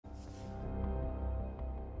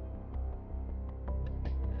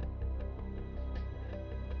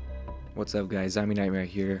What's up guys, Zombie Nightmare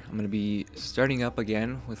here. I'm going to be starting up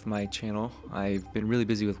again with my channel. I've been really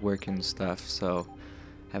busy with work and stuff, so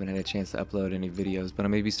haven't had a chance to upload any videos, but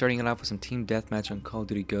I'm going to be starting it off with some Team Deathmatch on Call of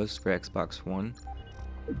Duty Ghosts for Xbox One.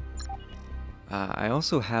 I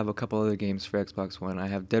also have a couple other games for Xbox One. I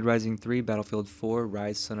have Dead Rising 3, Battlefield 4,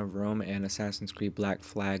 Rise Son of Rome, and Assassin's Creed Black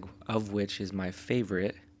Flag, of which is my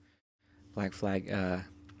favorite. Black Flag,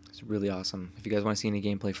 it's really awesome. If you guys want to see any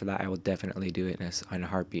gameplay for that, I will definitely do it in a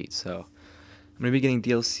heartbeat. So I'm going to be getting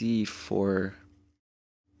DLC for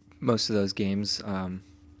most of those games.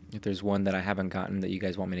 If there's one that I haven't gotten that you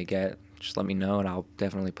guys want me to get, just let me know and I'll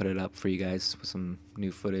definitely put it up for you guys with some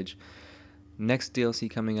new footage. Next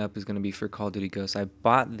DLC coming up is going to be for Call of Duty Ghosts. I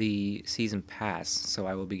bought the season pass, so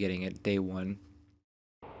I will be getting it day one,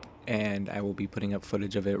 and I will be putting up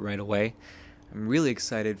footage of it right away. I'm really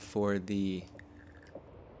excited for the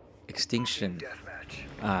Extinction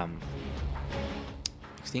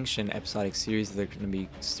episodic series that they're going to be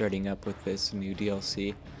starting up with this new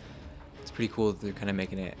DLC. It's pretty cool that they're kind of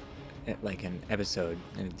making it like an episode,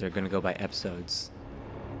 and they're going to go by episodes.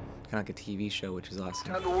 Kind of like a TV show, which is awesome.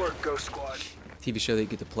 Time to work, Ghost Squad. TV show that you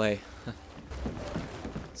get to play.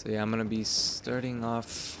 So yeah, I'm gonna be starting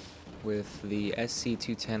off with the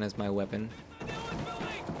SC210 as my weapon. We're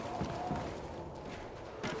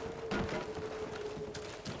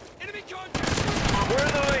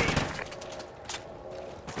in the lead.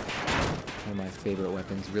 One of my favorite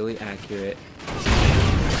weapons, really accurate.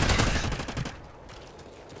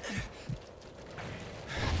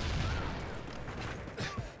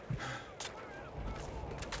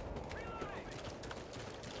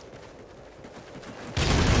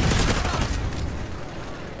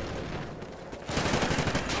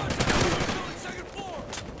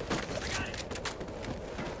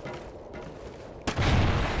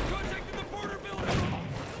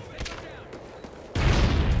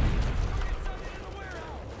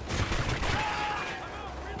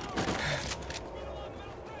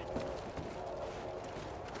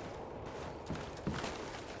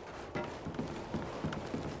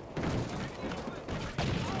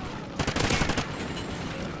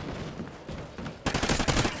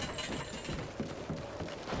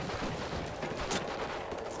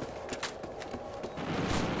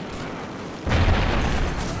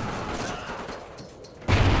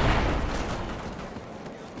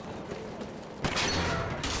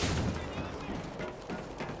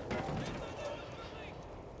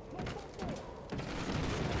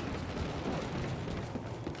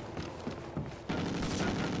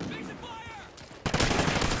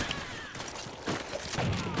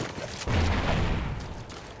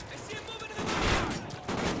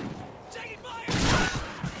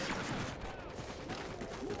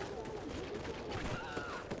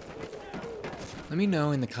 Let me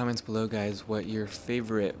know in the comments below, guys, what your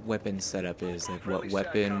favorite weapon setup is. Like what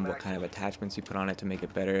weapon, what kind of attachments you put on it to make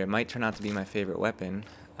it better. It might turn out to be my favorite weapon,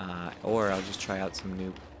 or I'll just try out some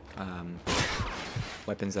new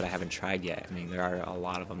weapons that I haven't tried yet. I mean, there are a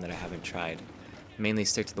lot of them that I haven't tried. Mainly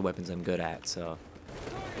stick to the weapons I'm good at, so.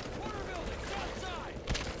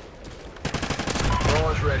 Ball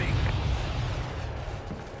is ready.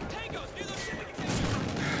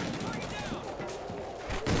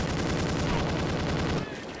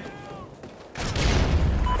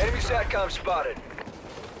 Enemy SATCOM spotted.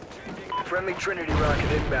 Friendly Trinity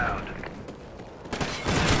rocket inbound.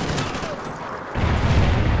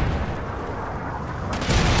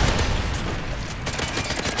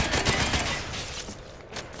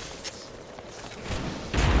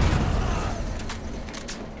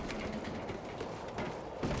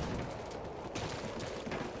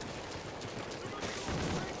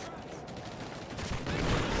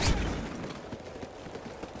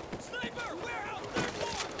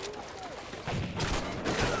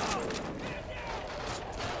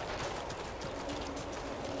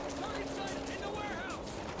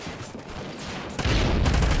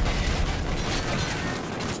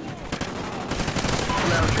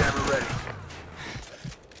 Jammer ready.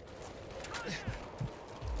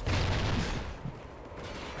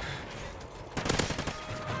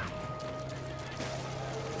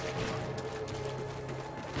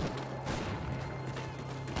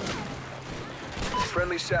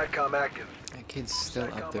 Friendly SATCOM active. That kid's still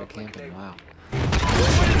up there camping, wow. We're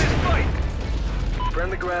winning this fight!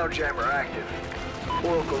 Friendly ground jammer active.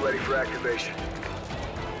 Oracle ready for activation.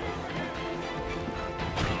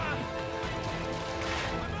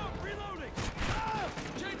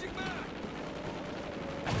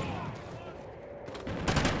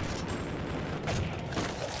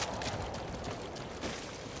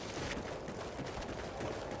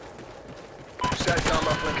 SATCOM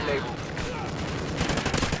uplink enabled.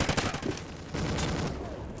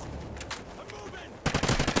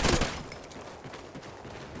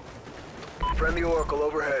 Friendly Oracle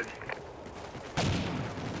overhead.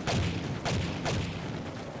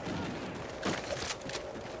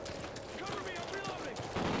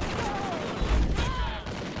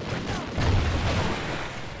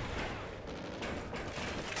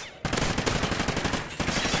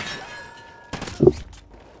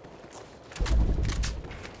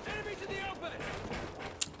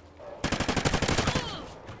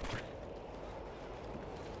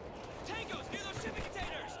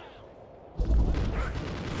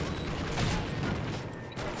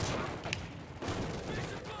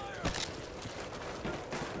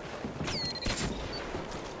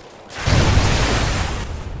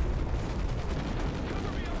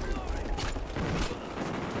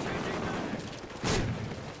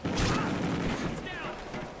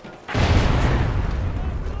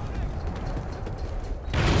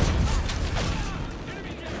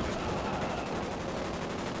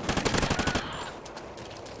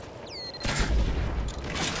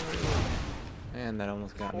 Man, that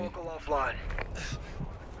almost got me. Oracle offline.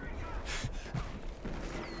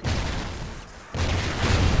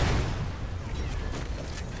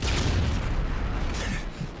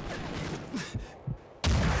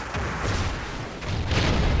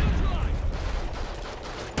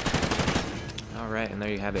 Alright, and there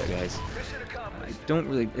you have it, guys. Mission accomplished.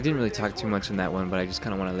 I didn't really talk too much in that one, but I just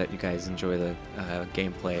kind of want to let you guys enjoy the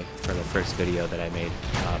gameplay for the first video that I made.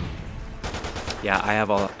 Yeah, I have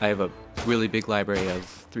a really big library of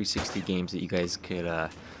 360 games that you guys could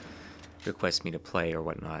request me to play or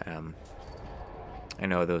whatnot. I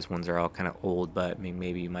know those ones are all kind of old, but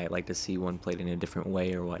maybe you might like to see one played in a different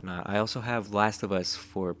way or whatnot. I also have Last of Us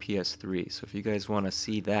for PS3, so if you guys want to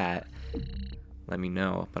see that, let me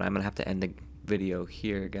know. But I'm gonna have to end the video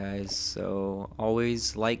here, guys, so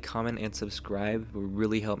always like, comment, and subscribe. It would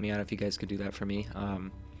really help me out if you guys could do that for me.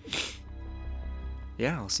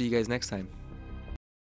 Yeah, I'll see you guys next time.